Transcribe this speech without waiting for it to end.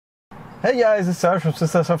Hey guys, it's Serge from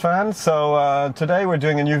Tesla Fan. So today we're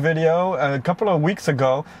doing a new video. A couple of weeks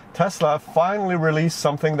ago, Tesla finally released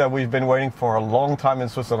something that we've been waiting for a long time in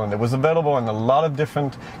Switzerland. It was available in a lot of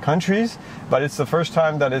different countries, but it's the first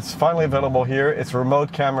time that it's finally available here. It's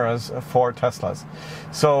remote cameras for Teslas.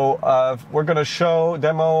 So we're going to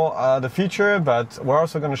demo the feature, but we're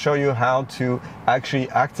also going to show you how to actually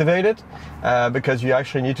activate it because you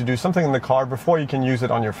actually need to do something in the car before you can use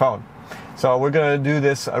it on your phone. So we're going to do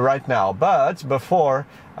this right now, but before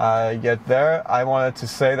I get there, I wanted to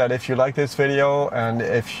say that if you like this video and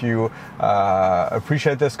if you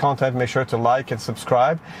appreciate this content, make sure to like and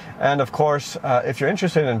subscribe. And of course, if you're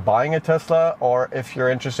interested in buying a Tesla or if you're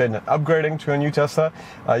interested in upgrading to a new Tesla,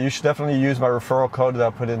 you should definitely use my referral code that I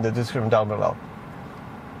put in the description down below.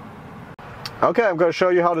 Okay, I'm going to show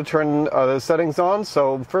you how to turn the settings on.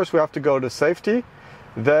 So first we have to go to safety.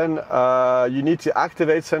 Then you need to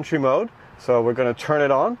activate Sentry mode. So we're going to turn it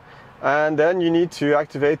on. And then you need to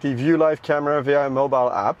activate the View Live camera via a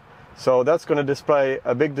mobile app. So that's going to display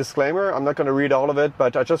a big disclaimer. I'm not going to read all of it,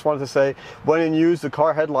 but I just wanted to say when in use, the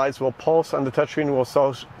car headlights will pulse and the touchscreen will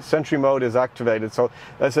show Sentry mode is activated. So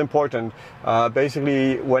that's important.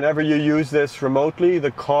 Basically, whenever you use this remotely, the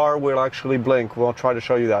car will actually blink. We'll try to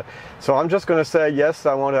show you that. So I'm just going to say, yes,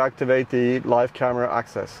 I want to activate the live camera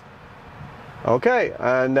access. Okay,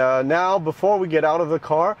 and now before we get out of the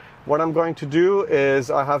car, what I'm going to do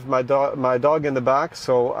is I have my dog in the back,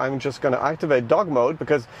 so I'm just going to activate dog mode,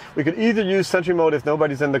 because we could either use Sentry mode if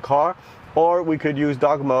nobody's in the car, or we could use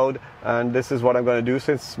dog mode, and this is what I'm going to do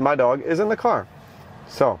since my dog is in the car.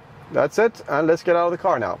 So that's it, and let's get out of the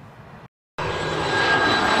car now.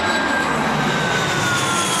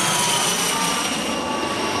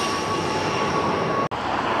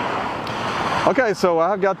 Okay, so I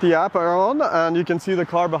have got the app on and you can see the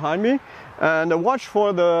car behind me, and watch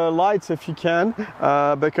for the lights if you can,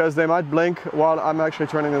 because they might blink while I'm actually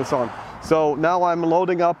turning this on. So now I'm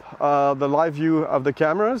loading up the live view of the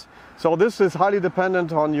cameras. So this is highly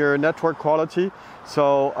dependent on your network quality.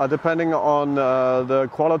 So depending on the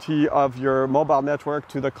quality of your mobile network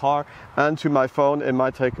to the car and to my phone, it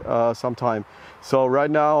might take some time. So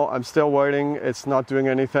right now I'm still waiting, it's not doing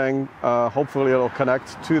anything. Hopefully it'll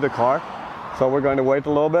connect to the car. So we're going to wait a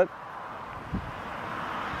little bit.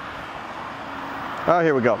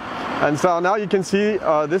 Here we go. And so now you can see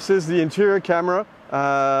this is the interior camera.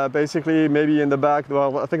 Basically maybe in the back,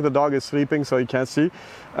 well, I think the dog is sleeping so you can't see.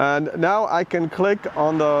 And now I can click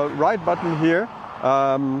on the right button here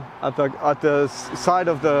at the side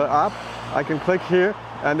of the app. I can click here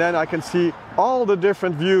and then I can see all the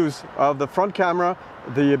different views of the front camera,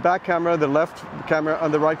 the back camera, the left camera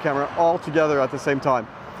and the right camera all together at the same time.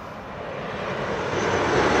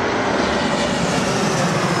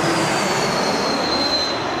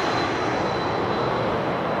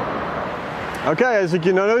 Okay, as you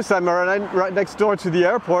can notice, I'm right next door to the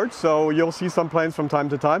airport, so you'll see some planes from time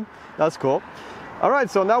to time. That's cool. All right,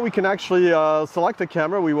 so now we can actually select the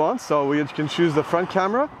camera we want. So we can choose the front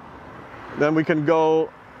camera. Then we can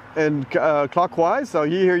go in clockwise. So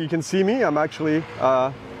here you can see me. I'm actually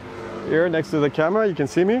here next to the camera. You can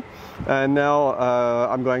see me. And now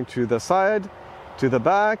I'm going to the side, to the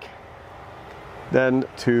back, then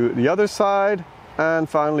to the other side, and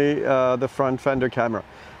finally the front fender camera.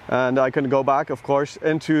 And I can go back, of course,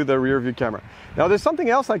 into the rear view camera. Now there's something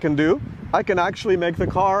else I can do. I can actually make the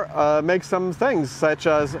car make some things, such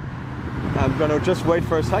as, I'm going to just wait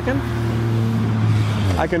for a second.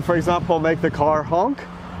 I can, for example, make the car honk,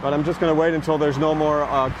 but I'm just going to wait until there's no more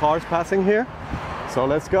cars passing here. So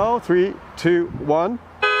let's go, 3, 2, 1.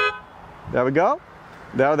 There we go.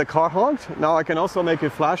 There the car honked. Now I can also make it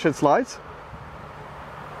flash its lights.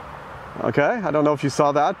 Okay, I don't know if you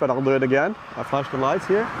saw that, but I'll do it again. I'll flash the lights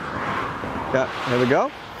here. Yeah, here we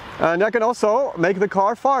go. And I can also make the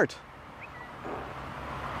car fart.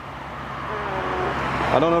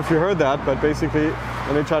 I don't know if you heard that, but basically,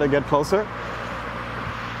 let me try to get closer.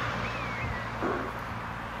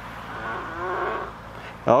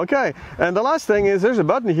 Okay, and the last thing is there's a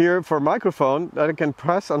button here for microphone that I can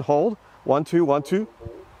press and hold. 1, 2, 1, 2.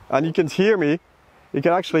 And you can hear me. You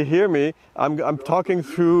can actually hear me. I'm talking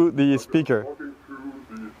through the speaker.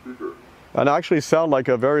 And I actually sound like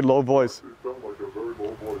a very low voice.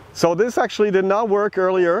 So this actually did not work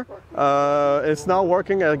earlier. It's now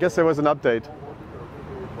working. I guess there was an update.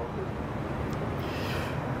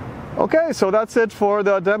 Okay, so that's it for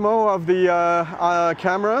the demo of the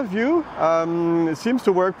camera view. It seems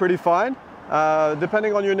to work pretty fine.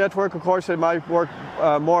 Depending on your network, of course, it might work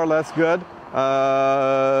more or less good.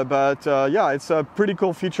 But yeah, it's a pretty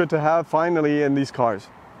cool feature to have finally in these cars.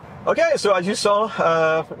 Okay, so as you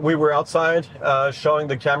saw, we were outside showing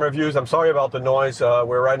the camera views. I'm sorry about the noise.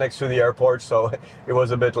 We're right next to the airport, so it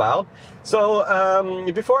was a bit loud. So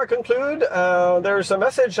before I conclude, there's a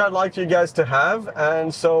message I'd like you guys to have,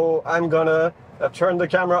 and so I'm gonna turn the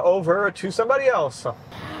camera over to somebody else.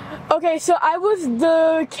 Okay, so I was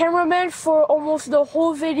the cameraman for almost the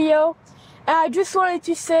whole video, and I just wanted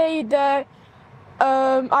to say that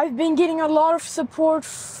I've been getting a lot of support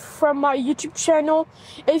from my YouTube channel.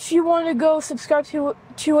 If you want to go subscribe to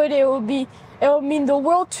it, it will mean the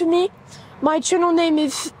world to me. My channel name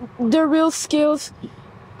is The Real Skills.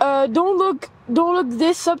 Don't look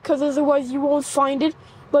this up because otherwise you won't find it.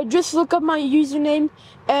 But just look up my username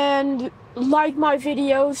and like my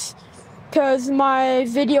videos, because my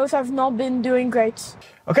videos have not been doing great.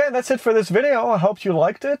 Okay, that's it for this video. I hope you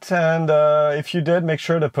liked it, and if you did, make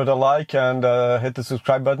sure to put a like and hit the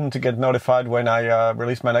subscribe button to get notified when I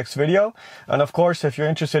release my next video. And of course, if you're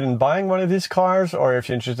interested in buying one of these cars, or if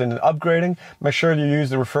you're interested in upgrading, make sure you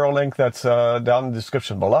use the referral link that's down in the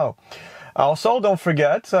description below. Also, don't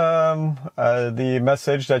forget the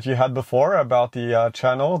message that you had before about the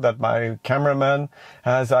channel that my cameraman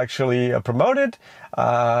has actually promoted.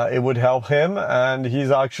 It would help him, and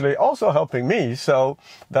he's actually also helping me, so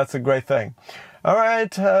that's a great thing. All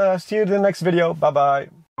right, see you in the next video.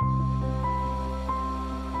 Bye-bye.